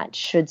that,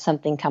 should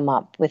something come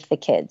up with the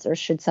kids or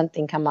should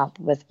something come up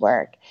with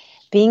work,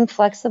 being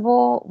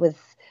flexible with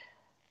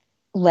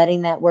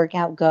letting that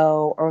workout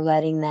go or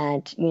letting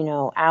that,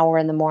 hour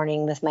in the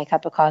morning with my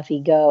cup of coffee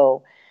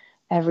go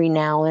every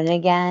now and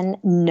again,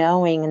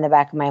 knowing in the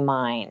back of my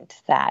mind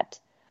that,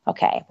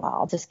 okay, well,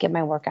 I'll just get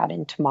my workout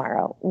in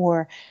tomorrow,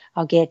 or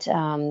I'll get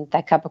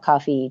that cup of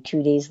coffee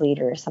 2 days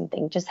later or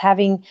something. Just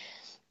having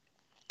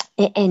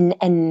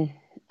and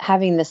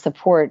having the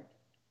support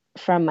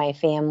from my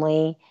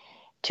family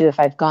to, if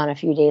I've gone a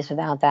few days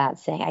without that,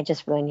 saying I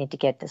just really need to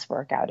get this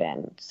workout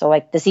in. So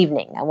like this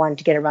evening, I wanted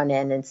to get a run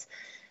in, and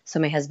so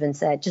my husband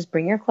said, just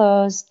bring your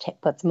clothes,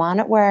 put them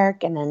on at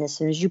work, and then as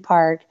soon as you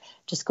park,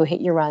 just go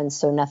hit your run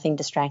so nothing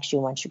distracts you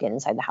once you get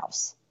inside the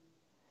house.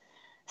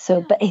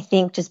 So, but I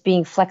think just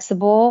being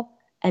flexible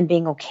and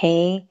being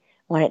okay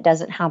when it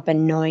doesn't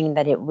happen, knowing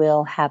that it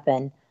will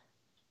happen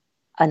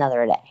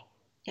another day.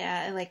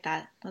 Yeah, I like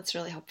that. That's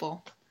really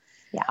helpful.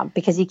 Yeah,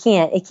 because you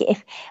can't.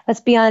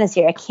 Let's be honest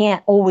here. I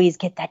can't always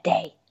get that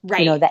day.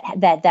 Right.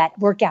 That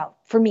workout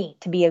for me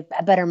to be a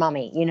better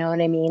mommy. You know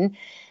what I mean?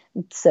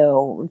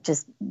 So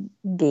just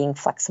being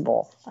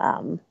flexible.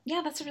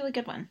 Yeah, that's a really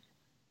good one.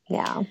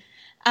 Yeah.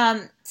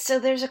 So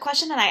there's a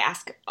question that I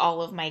ask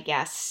all of my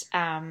guests,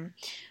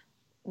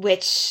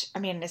 which, I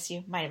mean, as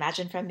you might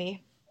imagine from the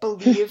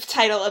believe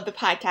title of the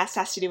podcast,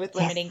 has to do with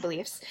limiting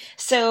beliefs.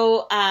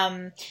 So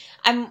I'm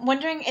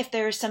wondering if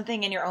there's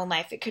something in your own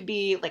life, it could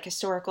be like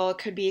historical, it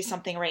could be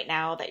something right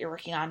now that you're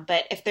working on,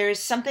 but if there's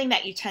something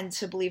that you tend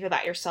to believe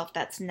about yourself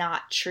that's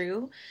not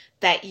true,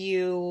 that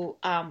you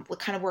will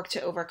kind of work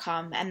to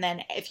overcome, and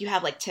then if you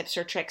have like tips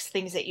or tricks,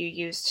 things that you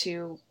use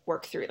to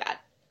work through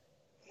that.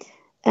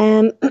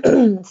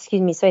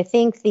 Excuse me. So I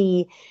think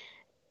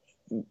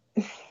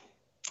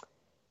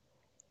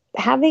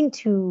having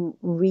to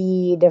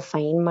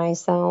redefine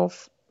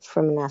myself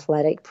from an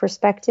athletic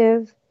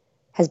perspective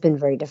has been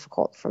very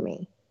difficult for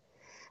me,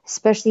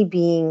 especially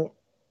being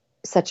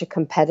such a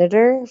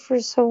competitor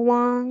for so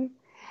long.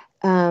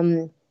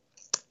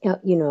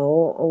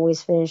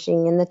 Always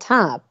finishing in the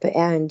top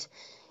and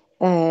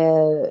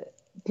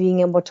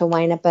being able to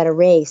line up at a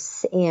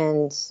race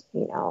and,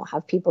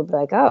 have people be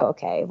like, oh,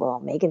 okay, well,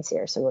 Megan's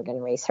here, so we're going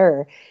to race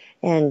her.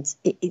 And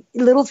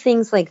little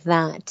things like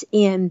that.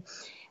 And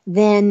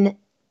then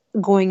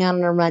going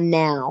on a run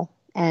now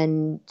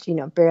and,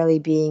 barely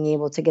being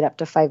able to get up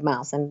to 5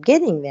 miles. I'm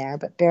getting there,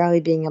 but barely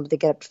being able to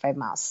get up to 5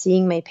 miles,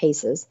 seeing my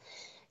paces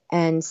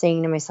and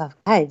saying to myself,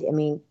 God, I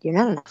mean, you're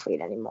not an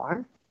athlete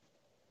anymore.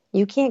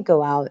 You can't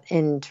go out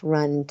and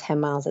run 10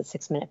 miles at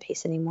 6-minute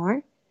pace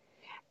anymore.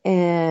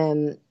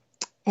 And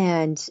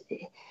then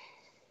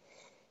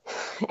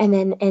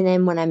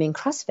when I'm in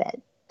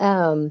CrossFit,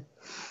 I'm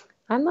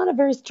not a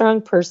very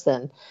strong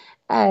person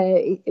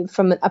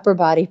from an upper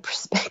body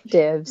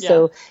perspective. Yeah.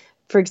 So,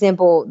 for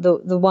example,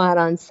 the WOD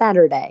on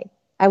Saturday,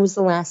 I was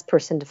the last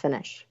person to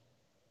finish.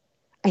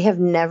 I have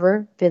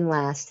never been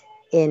last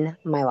in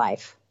my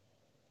life,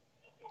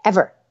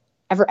 ever.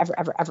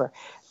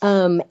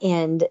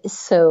 And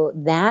so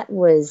that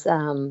was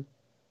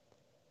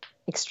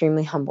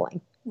extremely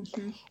humbling.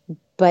 Mm-hmm.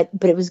 But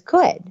it was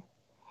good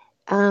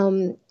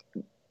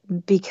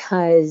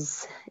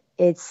because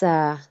it's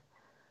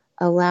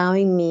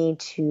allowing me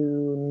to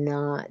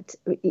not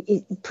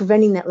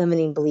preventing that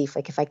limiting belief.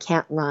 Like if I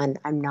can't run,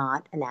 I'm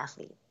not an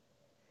athlete.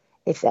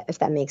 If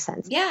that makes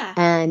sense. Yeah.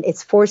 And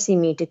it's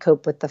forcing me to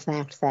cope with the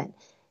fact that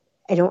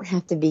I don't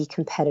have to be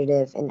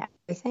competitive in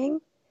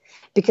everything.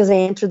 Because I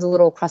entered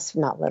the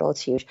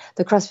it's huge,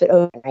 the CrossFit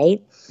Open,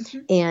 right? Mm-hmm.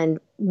 And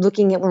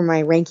looking at where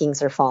my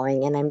rankings are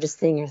falling, and I'm just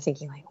sitting here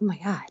thinking like, oh my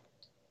God,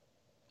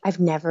 I've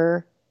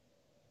never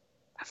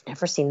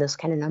seen those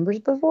kind of numbers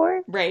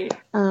before. Right.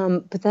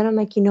 But then I'm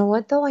like, you know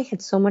what though? I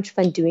had so much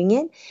fun doing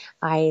it.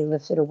 I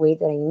lifted a weight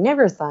that I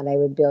never thought I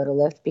would be able to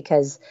lift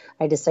because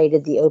I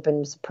decided the Open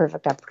was a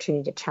perfect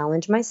opportunity to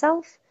challenge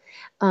myself.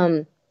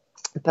 But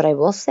I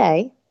will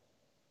say,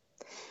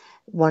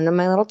 one of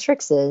my little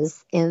tricks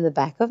is in the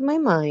back of my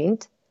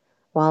mind,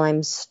 while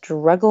I'm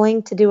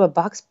struggling to do a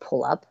box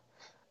pull-up,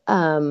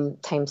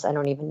 times I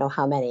don't even know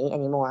how many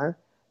anymore,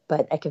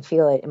 but I can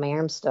feel it in my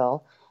arms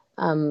still,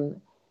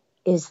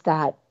 is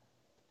that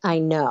I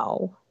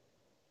know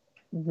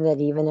that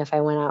even if I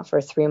went out for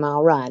a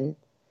 3-mile run,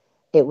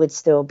 it would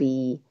still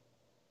be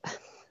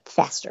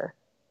faster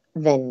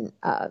than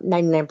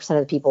 99% of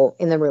the people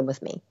in the room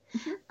with me.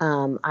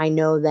 Mm-hmm. I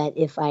know that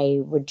if I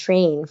would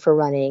train for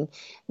running,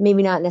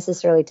 maybe not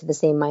necessarily to the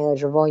same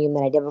mileage or volume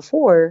that I did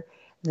before,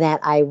 that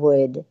I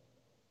would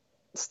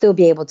still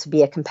be able to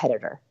be a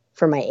competitor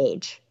for my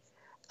age.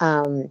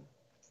 So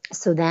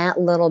that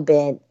little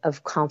bit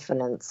of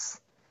confidence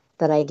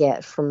that I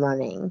get from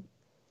running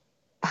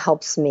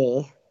helps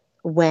me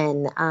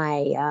when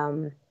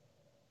I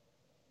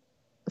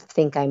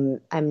think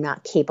I'm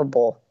not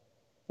capable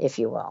if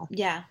you will,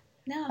 Yeah.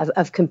 No.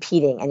 of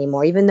competing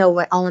anymore, even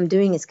though all I'm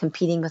doing is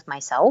competing with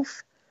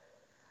myself.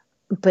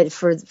 But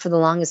for the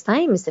longest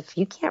time is if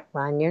you can't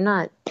run, you're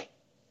not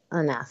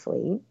an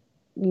athlete,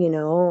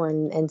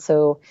 and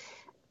so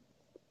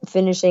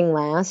finishing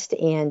last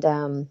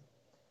and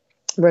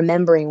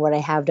remembering what I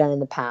have done in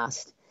the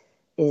past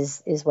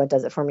is what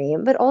does it for me.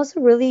 But also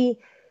really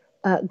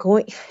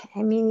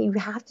you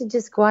have to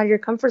just go out of your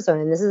comfort zone.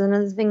 And this is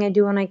another thing I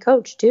do when I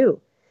coach too,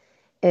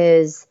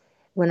 is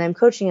when I'm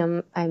coaching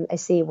them, I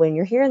say, when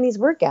you're here in these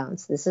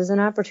workouts, this is an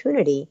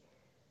opportunity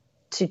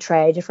to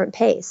try a different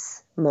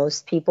pace.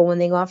 Most people, when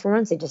they go out for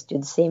runs, they just do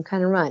the same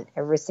kind of run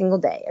every single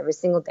day,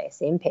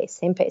 same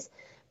pace,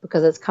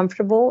 because it's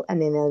comfortable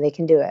and they know they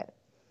can do it.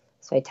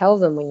 So I tell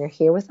them, when you're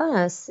here with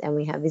us and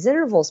we have these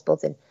intervals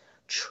built in,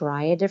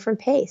 try a different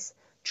pace.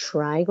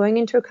 Try going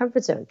into a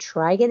comfort zone.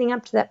 Try getting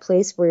up to that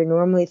place where you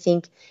normally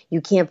think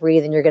you can't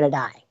breathe and you're going to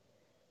die,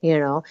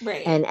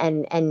 Right.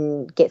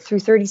 and get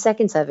through 30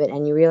 seconds of it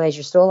and you realize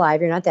you're still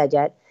alive. You're not dead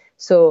yet.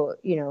 So,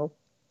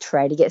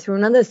 try to get through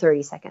another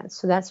 30 seconds.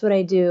 So that's what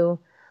I do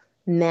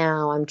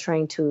now. I'm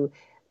trying to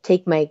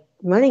take my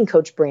running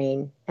coach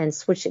brain and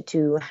switch it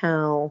to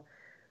how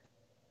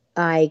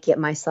I get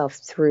myself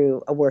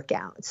through a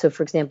workout. So,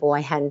 for example,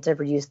 I hadn't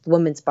ever used the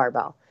women's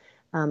barbell.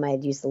 I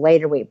had used the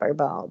lighter weight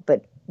barbell,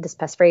 but this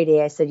past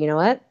Friday I said, you know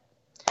what?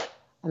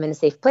 I'm in a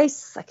safe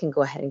place. I can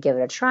go ahead and give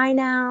it a try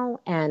now.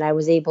 And I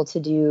was able to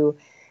do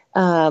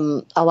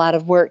a lot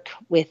of work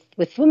with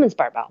women's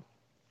barbell.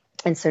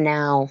 And so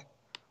now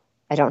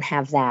I don't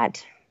have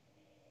that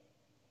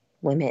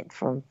limit,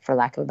 for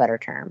lack of a better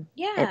term,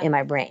 in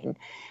my brain.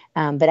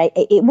 But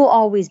it will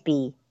always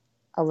be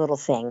a little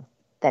thing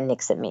that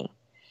nicks at me.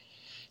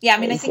 Yeah,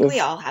 I think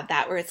we all have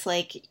that, where it's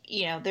like,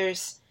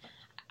 there's,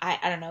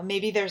 I don't know,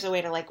 maybe there's a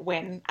way to like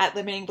win at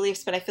limiting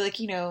beliefs, but I feel like,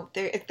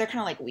 they're kind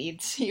of like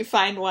weeds. You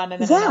find one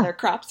and then another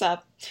crops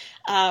up.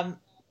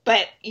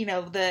 But,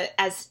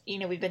 as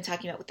we've been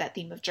talking about with that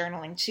theme of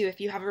journaling too,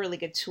 if you have a really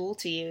good tool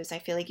to use, I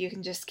feel like you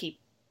can just keep,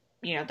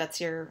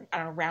 that's your, I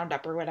don't know,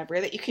 roundup or whatever,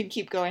 that you can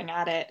keep going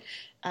at it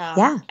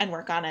and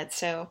work on it.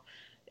 So,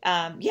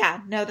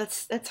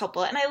 that's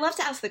helpful. And I love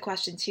to ask the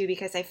question too,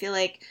 because I feel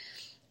like,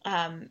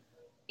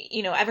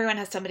 everyone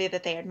has somebody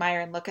that they admire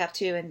and look up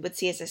to and would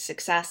see as a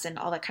success and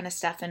all that kind of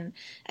stuff. And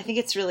I think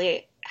it's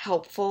really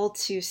helpful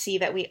to see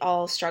that we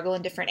all struggle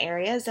in different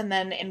areas, and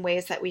then in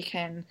ways that we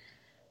can,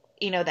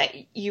 that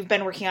you've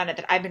been working on it,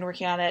 that I've been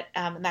working on it,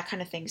 and that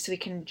kind of thing. So we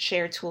can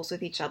share tools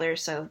with each other.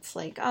 So it's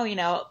like,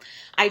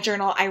 I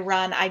journal, I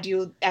run, I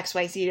do X,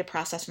 Y, Z to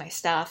process my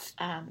stuff.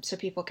 So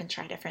people can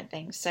try different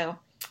things. So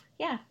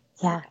yeah.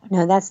 Yeah,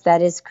 no,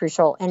 that is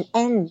crucial.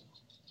 And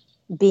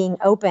being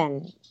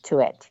open to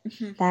it.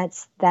 Mm-hmm.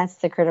 That's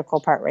the critical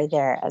part right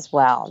there as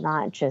well.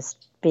 Not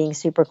just being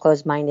super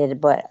closed-minded,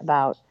 but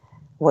about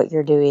what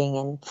you're doing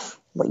and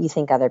what you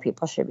think other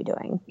people should be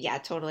doing. Yeah,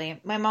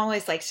 totally. My mom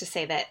always likes to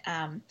say that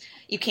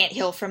you can't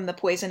heal from the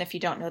poison if you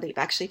don't know that you've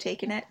actually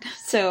taken it.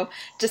 So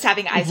just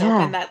having eyes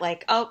open that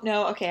like, oh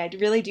no, okay, I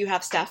really do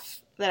have stuff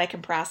that I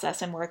can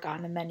process and work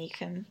on, and then you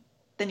can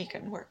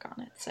work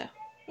on it. So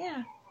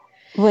yeah.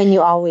 When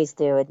you always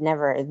do, it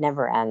never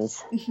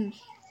ends. Mm-hmm.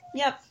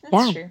 Yep,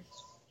 that's true.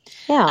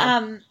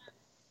 Yeah.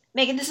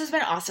 Meghan, this has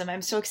been awesome.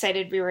 I'm so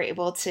excited we were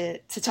able to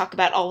talk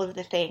about all of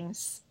the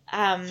things.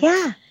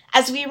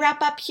 As we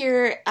wrap up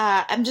here,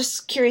 I'm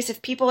just curious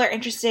if people are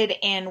interested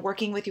in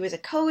working with you as a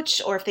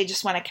coach, or if they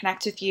just want to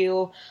connect with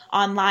you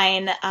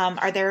online.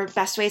 Are there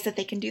best ways that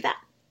they can do that?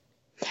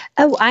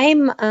 Oh,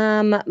 I'm,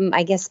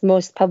 I guess,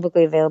 most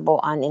publicly available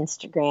on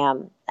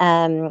Instagram.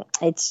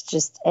 It's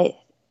just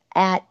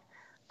at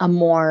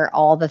Amor,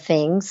 all the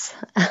things.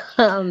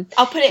 I'll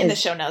put it in the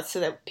show notes so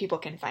that people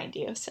can find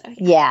you. So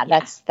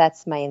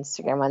that's my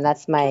Instagram one.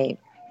 That's my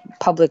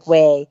public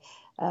way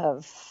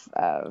of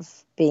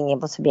being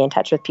able to be in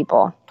touch with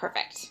people.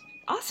 Perfect.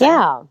 Awesome.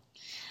 Yeah.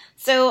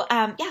 So,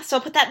 so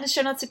I'll put that in the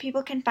show notes so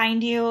people can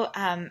find you.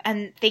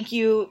 And thank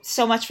you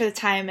so much for the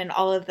time and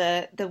all of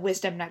the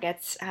wisdom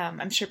nuggets.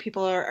 I'm sure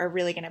people are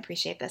really going to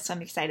appreciate this. So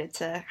I'm excited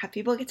to have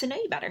people get to know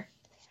you better.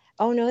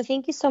 Oh, no,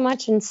 thank you so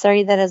much. And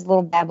sorry that I was a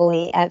little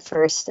babbly at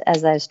first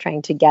as I was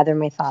trying to gather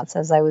my thoughts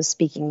as I was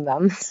speaking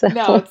them. So.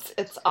 No,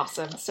 it's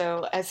awesome.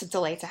 So it's a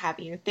delight to have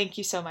you. Thank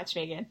you so much,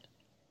 Meghan.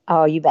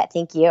 Oh, you bet.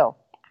 Thank you.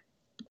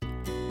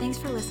 Thanks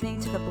for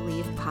listening to the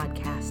Believe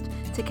podcast.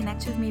 To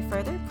connect with me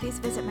further, please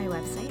visit my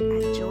website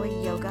at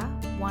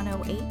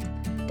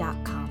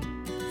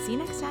joyyoga108.com. See you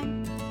next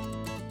time.